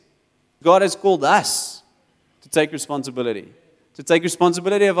God has called us to take responsibility. To take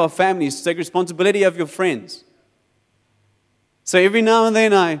responsibility of our families, to take responsibility of your friends. So every now and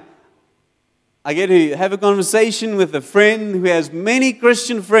then I get to have a conversation with a friend who has many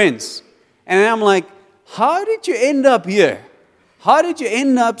Christian friends. And I'm like, how did you end up here? How did you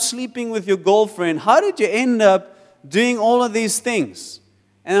end up sleeping with your girlfriend? How did you end up doing all of these things?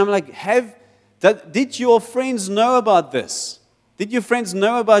 And I'm like, did your friends know about this? Did your friends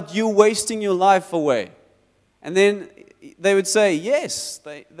know about you wasting your life away? And then they would say, yes,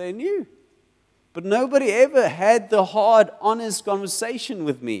 they knew. But nobody ever had the hard, honest conversation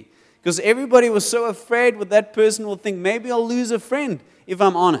with me. Because everybody was so afraid what that person will think. Maybe I'll lose a friend if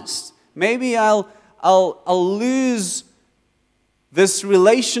I'm honest. Maybe I'll lose this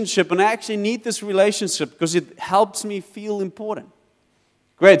relationship, and I actually need this relationship because it helps me feel important.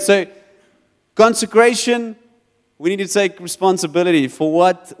 Great, so consecration, we need to take responsibility for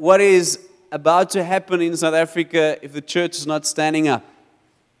what is about to happen in South Africa if the church is not standing up.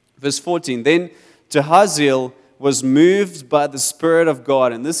 Verse 14, then Jehaziel was moved by the Spirit of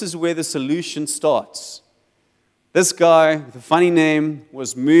God, and this is where the solution starts. This guy with a funny name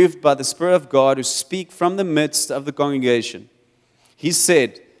was moved by the Spirit of God to speak from the midst of the congregation. He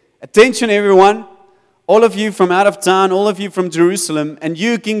said, attention everyone, all of you from out of town, all of you from Jerusalem, and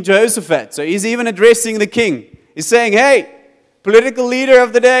you, King Jehoshaphat. So he's even addressing the king. He's saying, hey, political leader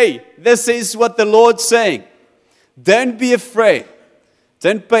of the day, this is what the Lord's saying. Don't be afraid.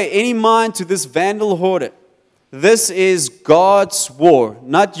 Don't pay any mind to this vandal hoarder. This is God's war,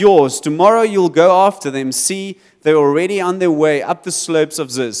 not yours. Tomorrow you'll go after them. See, they're already on their way up the slopes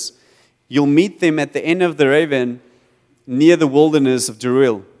of Ziz. You'll meet them at the end of the Raven, near the wilderness of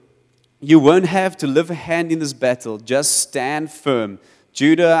Jeruel. You won't have to lift a hand in this battle. Just stand firm,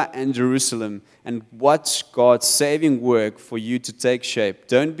 Judah and Jerusalem, and watch God's saving work for you to take shape.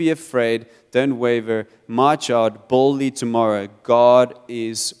 Don't be afraid. Don't waver. March out boldly tomorrow. God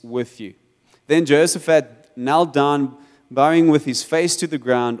is with you. Then Jehoshaphat knelt down, bowing with his face to the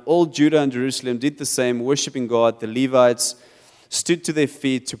ground. All Judah and Jerusalem did the same, worshiping God. The Levites stood to their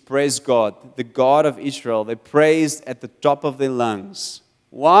feet to praise God, the God of Israel. They praised at the top of their lungs.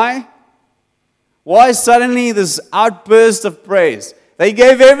 Why? Why suddenly this outburst of praise? They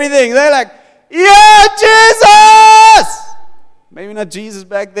gave everything. They're like, yeah, Jesus! Maybe not Jesus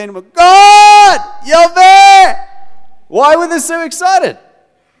back then, but God, you're there! Why were they so excited?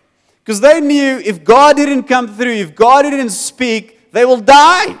 Because they knew if God didn't come through, if God didn't speak, they will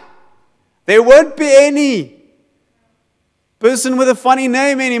die. There won't be any person with a funny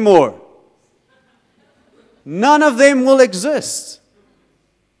name anymore. None of them will exist.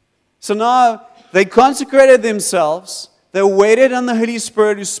 So now they consecrated themselves. They waited on the Holy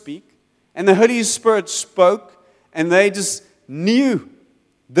Spirit to speak. And the Holy Spirit spoke. And they just knew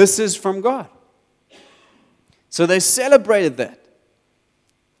this is from God. So they celebrated that.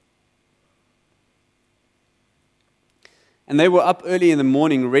 And they were up early in the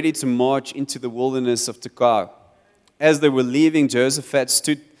morning, ready to march into the wilderness of Tekoa. As they were leaving, Jehoshaphat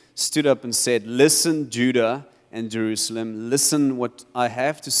stood up and said, listen, Judah and Jerusalem, listen what I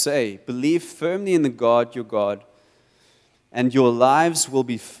have to say. Believe firmly in the God, your God, and your lives will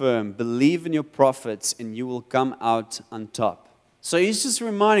be firm. Believe in your prophets, and you will come out on top. So he's just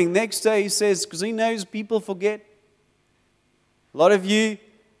reminding. Next day he says, because he knows people forget. A lot of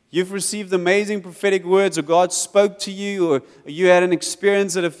you've received amazing prophetic words, or God spoke to you, or you had an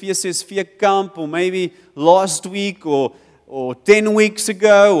experience at a VSS camp, or maybe last week, or 10 weeks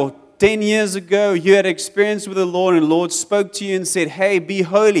ago, or 10 years ago, you had experience with the Lord, and the Lord spoke to you and said, hey, be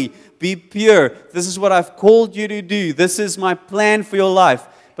holy, be pure. This is what I've called you to do. This is my plan for your life.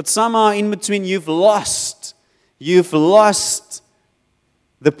 But somehow in between, you've lost the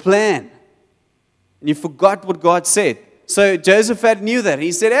plan. And you forgot what God said. So Jehoshaphat knew that.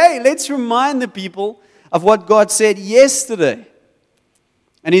 He said, hey, let's remind the people of what God said yesterday.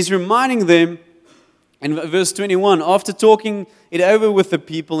 And he's reminding them in verse 21, after talking it over with the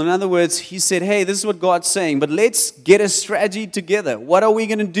people, in other words, he said, hey, this is what God's saying, but let's get a strategy together. What are we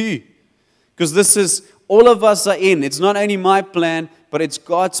going to do? Because this is, all of us are in. It's not only my plan, but it's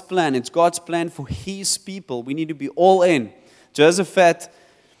God's plan. It's God's plan for His people. We need to be all in. Jehoshaphat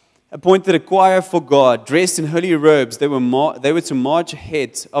appointed a choir for God, dressed in holy robes. They were to march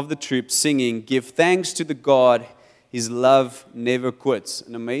ahead of the troops, singing, give thanks to the God, His love never quits.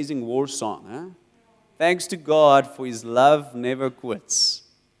 An amazing war song, huh? Thanks to God for His love never quits.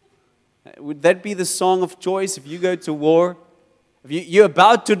 Would that be the song of choice if you go to war? If you're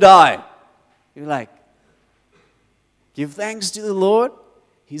about to die, you're like, give thanks to the Lord.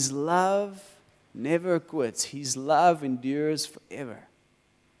 His love never quits. His love endures forever.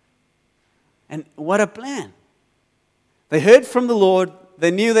 And what a plan. They heard from the Lord.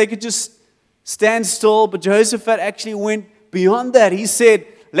 They knew they could just stand still, but Jehoshaphat actually went beyond that. He said,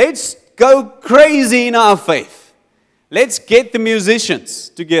 let's go crazy in our faith. Let's get the musicians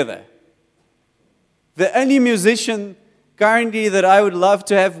together. The only musician currently that I would love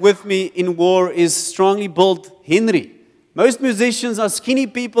to have with me in war is strongly built Henry. Most musicians are skinny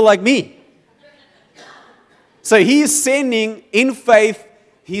people like me. So he's sending, in faith,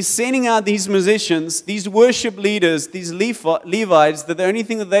 he's sending out these musicians, these worship leaders, these Levites, that the only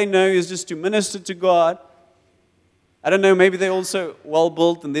thing that they know is just to minister to God. I don't know, maybe they're also well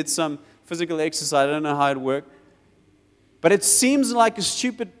built and did some physical exercise. I don't know how it worked. But it seems like a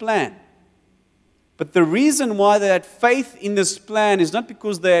stupid plan. But the reason why they had faith in this plan is not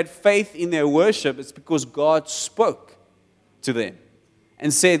because they had faith in their worship, it's because God spoke to them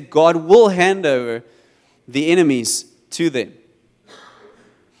and said God will hand over the enemies to them.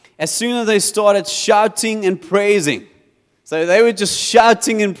 As soon as they started shouting and praising, so they were just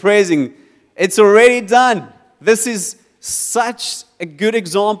shouting and praising, it's already done. This is such a good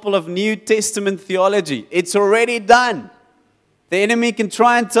example of New Testament theology. It's already done. The enemy can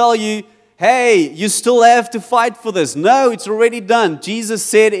try and tell you, hey, you still have to fight for this. No, it's already done. Jesus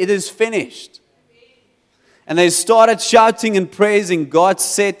said it is finished. And they started shouting and praising. God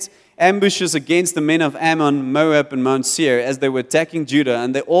set ambushes against the men of Ammon, Moab, and Mount Seir as they were attacking Judah,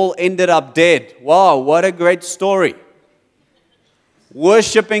 and they all ended up dead. Wow, what a great story.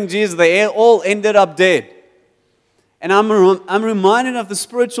 Worshipping Jesus, they all ended up dead. And I'm reminded of the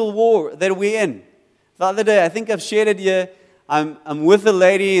spiritual war that we're in. The other day, I think I've shared it here. I'm with a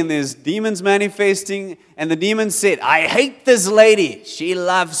lady and there's demons manifesting, and the demon said, I hate this lady. She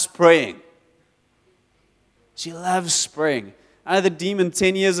loves praying. She loves praying. I had the demon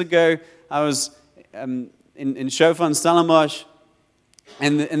 10 years ago. I was in Shofar and Stellenbosch,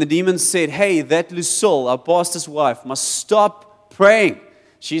 and the demon said, hey, that Lucille, our pastor's wife, must stop praying.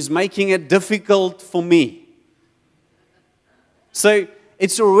 She's making it difficult for me. So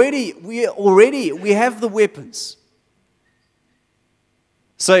it's we have the weapons.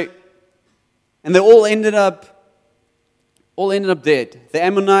 So, and they all ended up dead. The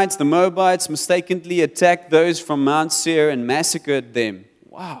Ammonites, the Moabites mistakenly attacked those from Mount Seir and massacred them.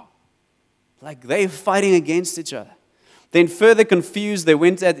 Wow. Like they're fighting against each other. Then further confused, they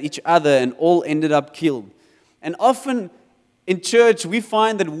went at each other and all ended up killed. And often in church, we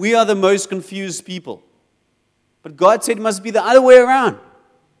find that we are the most confused people. But God said it must be the other way around.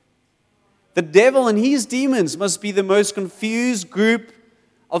 The devil and his demons must be the most confused group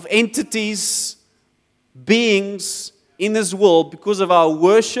of entities, beings in this world because of our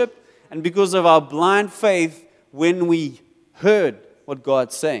worship and because of our blind faith when we heard what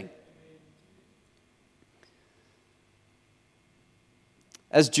God's saying.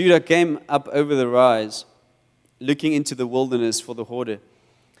 As Judah came up over the rise, looking into the wilderness for the horde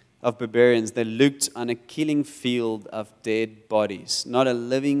of barbarians, they looked on a killing field of dead bodies, not a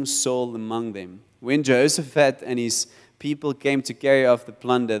living soul among them. When Jehoshaphat and his people came to carry off the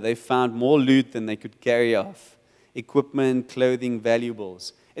plunder, they found more loot than they could carry off. Equipment, clothing,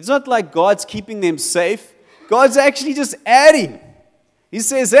 valuables. It's not like God's keeping them safe. God's actually just adding. He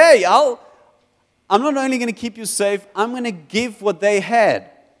says, hey, I'm not only going to keep you safe, I'm going to give what they had.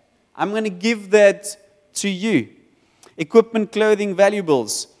 I'm going to give that to you. Equipment, clothing,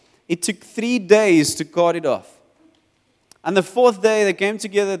 valuables. It took 3 days to cart it off. On the 4th day, they came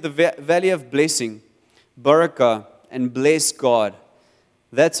together at the Valley of Blessing, Barakah, and blessed God.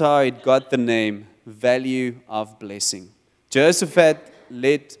 That's how it got the name, Valley of Blessing. Jehoshaphat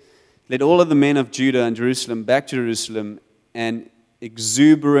led all of the men of Judah and Jerusalem back to Jerusalem, an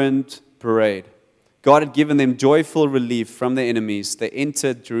exuberant parade. God had given them joyful relief from their enemies. They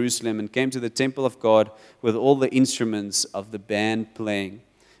entered Jerusalem and came to the temple of God with all the instruments of the band playing.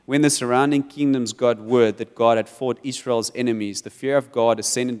 When the surrounding kingdoms got word that God had fought Israel's enemies, the fear of God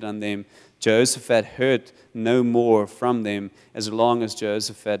descended on them. Jehoshaphat heard no more from them as long as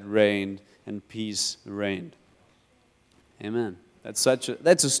Jehoshaphat reigned and peace reigned. Amen. That's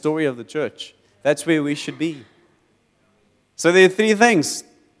a story of the church. That's where we should be. So there are 3 things.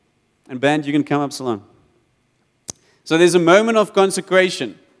 And band, you can come up, Salon. So there's a moment of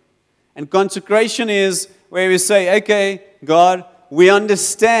consecration. And consecration is where we say, okay, God, we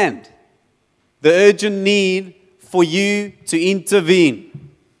understand the urgent need for you to intervene.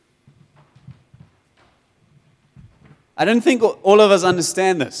 I don't think all of us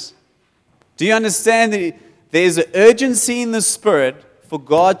understand this. Do you understand that there's an urgency in the Spirit for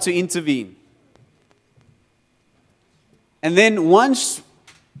God to intervene? And then once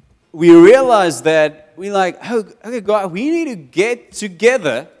we realize that, we're like, oh, okay, God, we need to get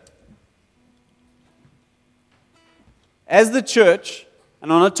together as the church,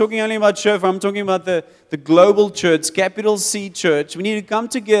 and I'm not talking only about church, I'm talking about the global church, capital C church, we need to come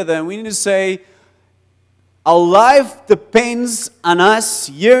together and we need to say, our life depends on us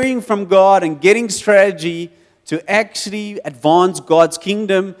hearing from God and getting strategy to actually advance God's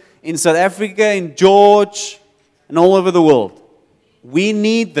kingdom in South Africa, in George, and all over the world. We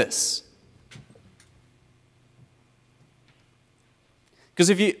need this.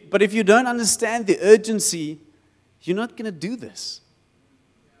 But if you don't understand the urgency, you're not going to do this.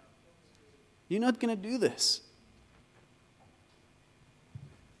 You're not going to do this.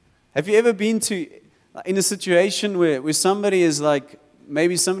 Have you ever been in a situation where somebody is like,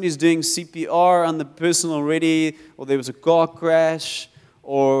 maybe somebody's doing CPR on the person already, or there was a car crash,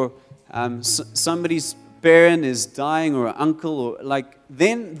 or somebody's parent is dying, or an uncle, or like,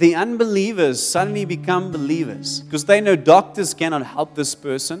 then the unbelievers suddenly become believers because they know doctors cannot help this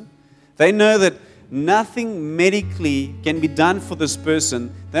person. They know that nothing medically can be done for this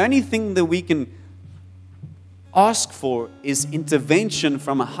person. The only thing that we can ask for is intervention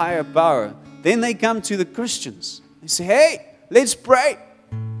from a higher power. Then they come to the Christians. They say, hey, let's pray.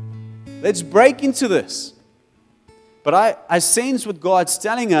 Let's break into this. But I sense what God's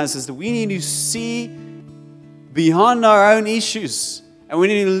telling us is that we need to see beyond our own issues. And we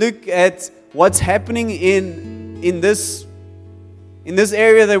need to look at what's happening in this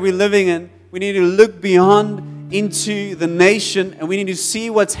area that we're living in. We need to look beyond into the nation, and we need to see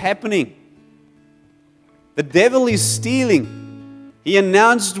what's happening. The devil is stealing. He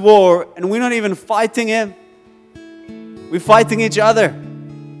announced war, and we're not even fighting him. We're fighting each other.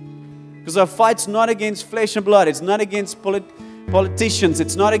 Because our fight's not against flesh and blood. It's not against politicians.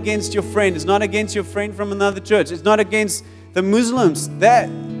 It's not against your friend. It's not against your friend from another church. It's not against the Muslims. The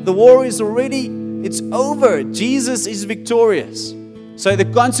war is already, it's over. Jesus is victorious. So the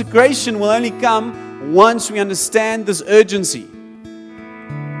consecration will only come once we understand this urgency.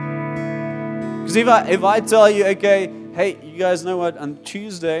 Because if I tell you, okay, hey, you guys know what? On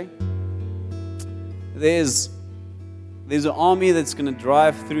Tuesday, there's an army that's going to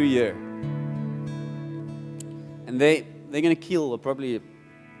drive through here. And they're going to kill probably a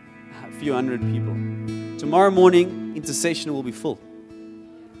few hundred people. Tomorrow morning, intercession will be full.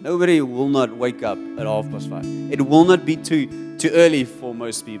 Nobody will not wake up at 5:30. It will not be too early for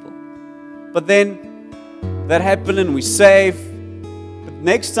most people. But then, that happened and we save. But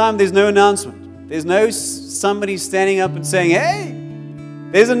next time, there's no announcement. There's no somebody standing up and saying, hey,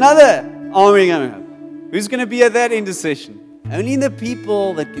 there's another army coming up. Who's going to be at that intercession? Only the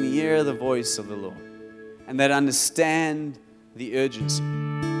people that can hear the voice of the Lord and that understand the urgency.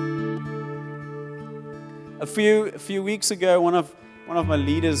 A few weeks ago, one of my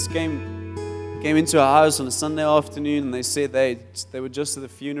leaders came into our house on a Sunday afternoon, and they said they were just at the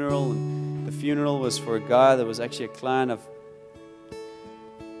funeral, and the funeral was for a guy that was actually a client of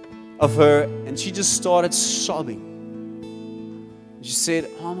her, and she just started sobbing. She said,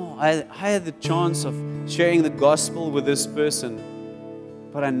 Amo, I had the chance of sharing the gospel with this person,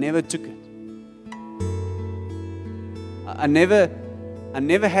 but I never took it. I never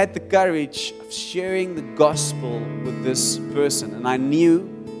had the courage of sharing the gospel with this person. And I knew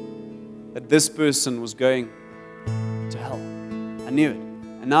that this person was going to hell. I knew it.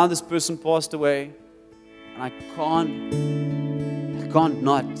 And now this person passed away, and I can't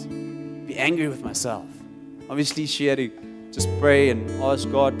not be angry with myself. Obviously, she had to just pray and ask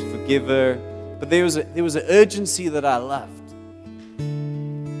God to forgive her. But there was an urgency that I loved.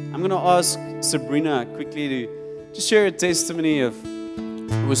 I'm going to ask Sabrina quickly to just share a testimony of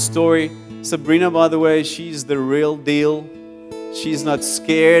a story. Sabrina, by the way, she's the real deal. She's not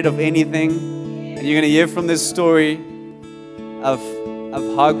scared of anything. And you're going to hear from this story of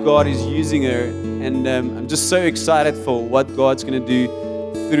how God is using her. And I'm just so excited for what God's going to do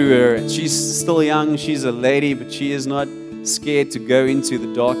through her. And she's still young. She's a lady, but she is not scared to go into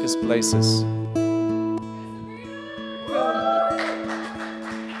the darkest places.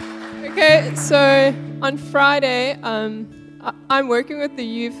 Okay, so on Friday, I'm working with the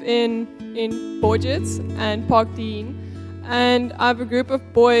youth in Borges and Park Dean, and I have a group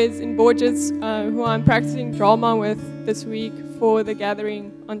of boys in Borges who I'm practicing drama with this week for the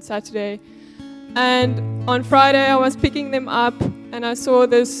gathering on Saturday. And on Friday, I was picking them up, and I saw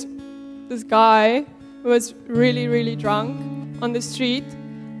this guy who was really, really drunk on the street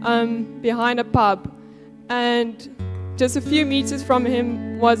behind a pub, and just a few meters from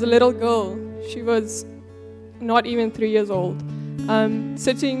him was a little girl. She was not even 3 years old,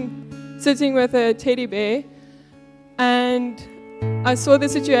 sitting with a teddy bear. And I saw the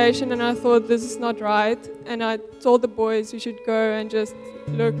situation and I thought this is not right. And I told the boys we should go and just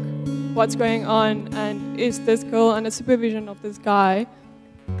look what's going on and is this girl under supervision of this guy.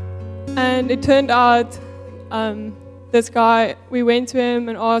 And it turned out this guy, we went to him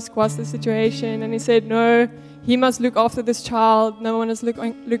and asked what's the situation, and he said no, he must look after this child, no one is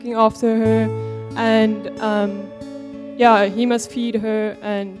looking after her, and he must feed her,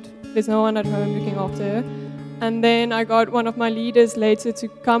 and there's no one at home looking after her. And then I got one of my leaders later to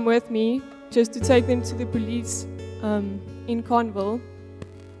come with me just to take them to the police in Conville.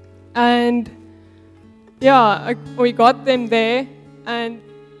 And we got them there, and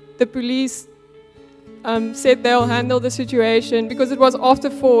the police said they'll handle the situation because it was after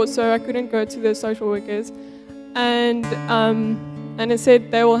 4, so I couldn't go to the social workers. And it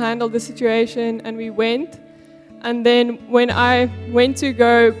said they will handle the situation, and we went. And then when I went to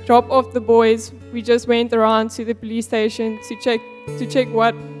go drop off the boys, we just went around to the police station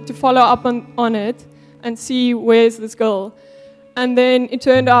to follow up on it and see where's this girl. And then it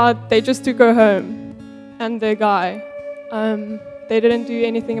turned out they just took her home, and the guy. They didn't do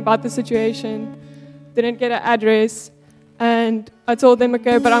anything about the situation, didn't get an address. And I told them,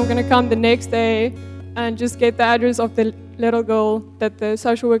 okay, but I'm going to come the next day and just get the address of the little girl that the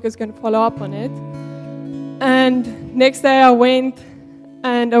social worker is going to follow up on it. And next day I went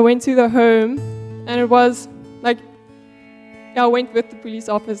to the home, and it was like, I went with the police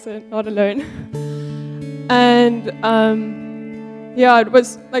officer, not alone. And it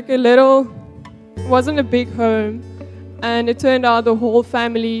was like it wasn't a big home, and it turned out the whole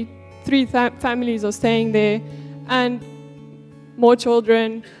family, 3 families are staying there, and more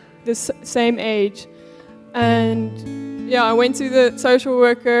children the same age. And I went to the social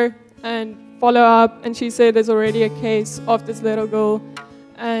worker and follow up, and she said there's already a case of this little girl,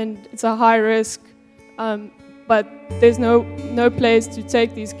 and it's a high risk, but there's no place to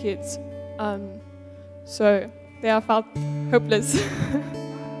take these kids. So I felt hopeless.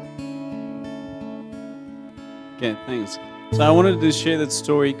 Okay, thanks. So I wanted to share that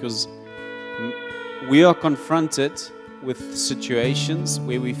story because we are confronted with situations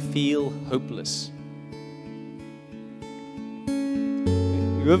where we feel hopeless.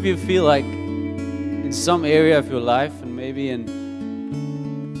 If you feel like in some area of your life, and maybe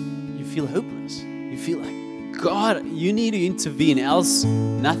you feel hopeless, you feel like, God, you need to intervene, else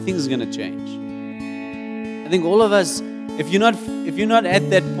nothing's going to change. I think all of us, if you're not at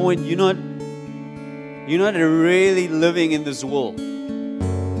that point, you're not really living in this world.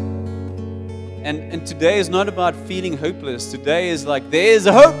 And today is not about feeling hopeless. Today is like, there's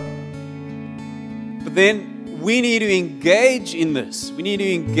hope. But then we need to engage in this. We need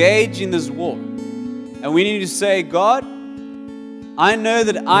to engage in this war. And we need to say, God, I know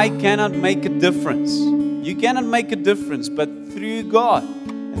that I cannot make a difference. You cannot make a difference, but through God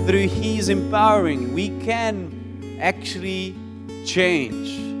and through His empowering, we can actually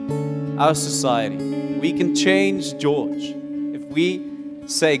change our society. We can change George. If we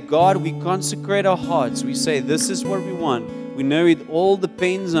say, God, we consecrate our hearts. We say, this is what we want. We know it all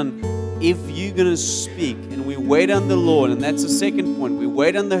depends on if you're going to speak. And we wait on the Lord. And that's the second point. We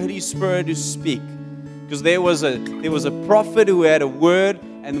wait on the Holy Spirit to speak. Because there was a prophet who had a word,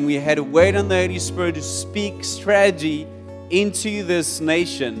 and we had to wait on the Holy Spirit to speak strategy into this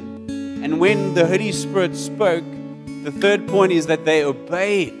nation. And when the Holy Spirit spoke, the third point is that they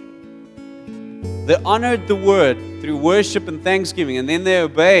obeyed. They honored the word through worship and thanksgiving, and then they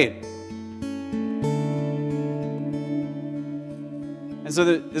obeyed. And so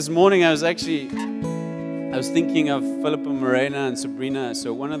this morning I was thinking of Philippa Morena and Sabrina.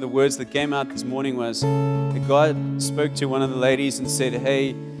 So one of the words that came out this morning was that God spoke to one of the ladies and said,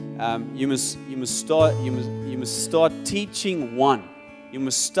 "Hey, you must start teaching one. You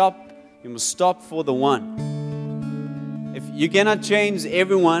must stop for the one. If you cannot change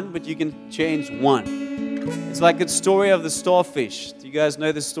everyone, but you can change one." It's like the story of the starfish. Do you guys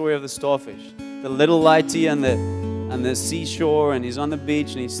know the story of the starfish? The little lighty on the seashore, and he's on the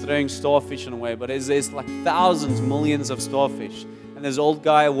beach and he's throwing starfish away. But there's like thousands, millions of starfish. And this old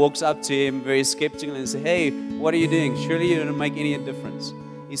guy walks up to him very skeptical and says, "Hey, what are you doing? Surely you don't make any difference."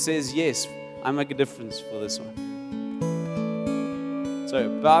 He says, "Yes, I make a difference for this one." So,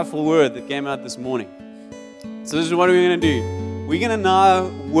 powerful word that came out this morning. So this is what we're going to do. We're going to now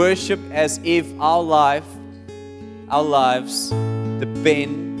worship as if our lives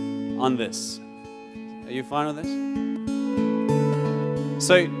depend on this. Are you fine with this?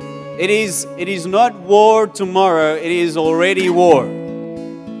 So it is not war tomorrow, it is already war.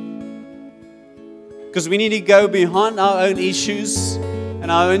 Because we need to go beyond our own issues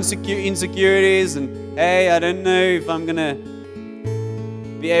and our own insecurities and, hey, I don't know if I'm going to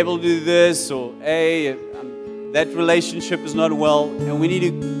be able to do this, or hey, that relationship is not well, and we need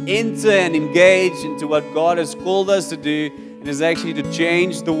to enter and engage into what God has called us to do, and is actually to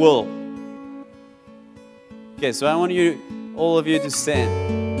change the world. Okay, so I want all of you to stand.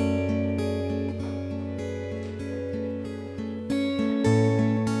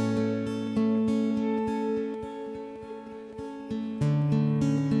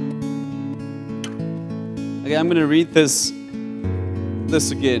 Okay, I'm going to read this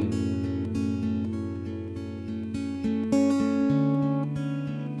again.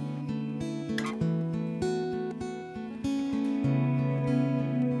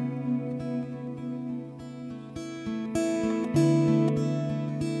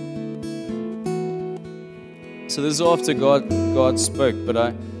 So this is after God spoke, but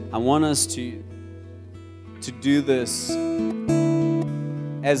I want us to do this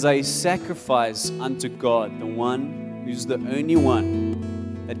as a sacrifice unto God, the one who's the only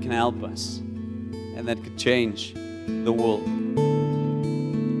one that can help us and that could change the world.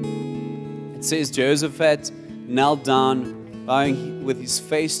 It says Jehoshaphat knelt down, bowing with his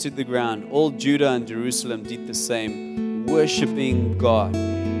face to the ground. All Judah and Jerusalem did the same, worshiping God.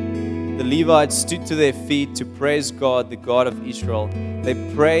 The Levites stood to their feet to praise God, the God of Israel. They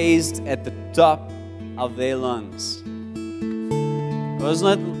praised at the top of their lungs. It was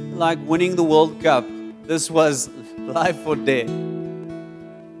not like winning the World Cup. This was life or death.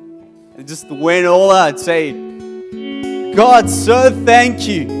 And just went all out, say, God, so thank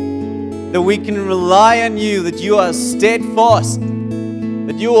you that we can rely on you, that you are steadfast,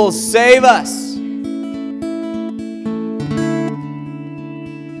 that you will save us.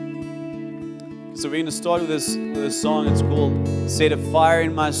 So we're going to start with this song. It's called Set a Fire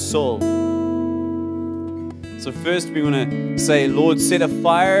in My Soul. So first we want to say, Lord, set a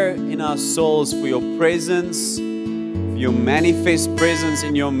fire in our souls for your presence, for your manifest presence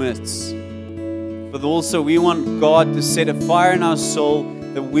in your midst. But also we want God to set a fire in our soul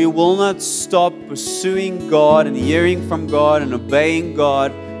that we will not stop pursuing God and hearing from God and obeying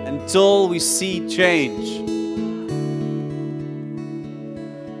God until we see change.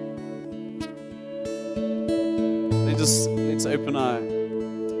 Let's open our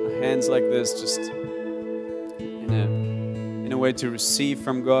hands like this, just in a way to receive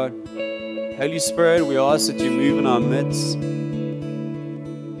from God. Holy Spirit, we ask that you move in our midst.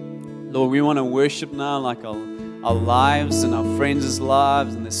 Lord, we want to worship now like our lives and our friends'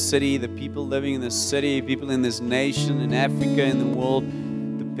 lives in the city, the people living in this city, people in this nation, in Africa, in the world,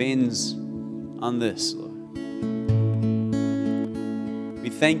 depends on this, Lord. We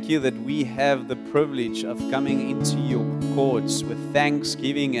thank you that we have the privilege of coming into your courts with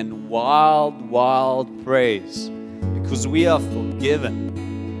thanksgiving and wild, wild praise because we are forgiven.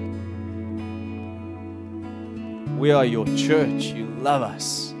 We are your church. You love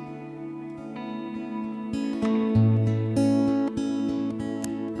us.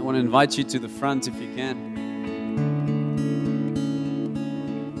 I want to invite you to the front if you can.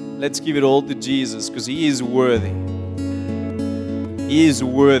 Let's give it all to Jesus because he is worthy. He is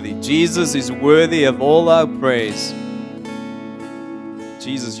worthy. Jesus is worthy of all our praise.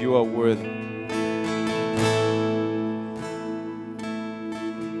 Jesus, you are worthy.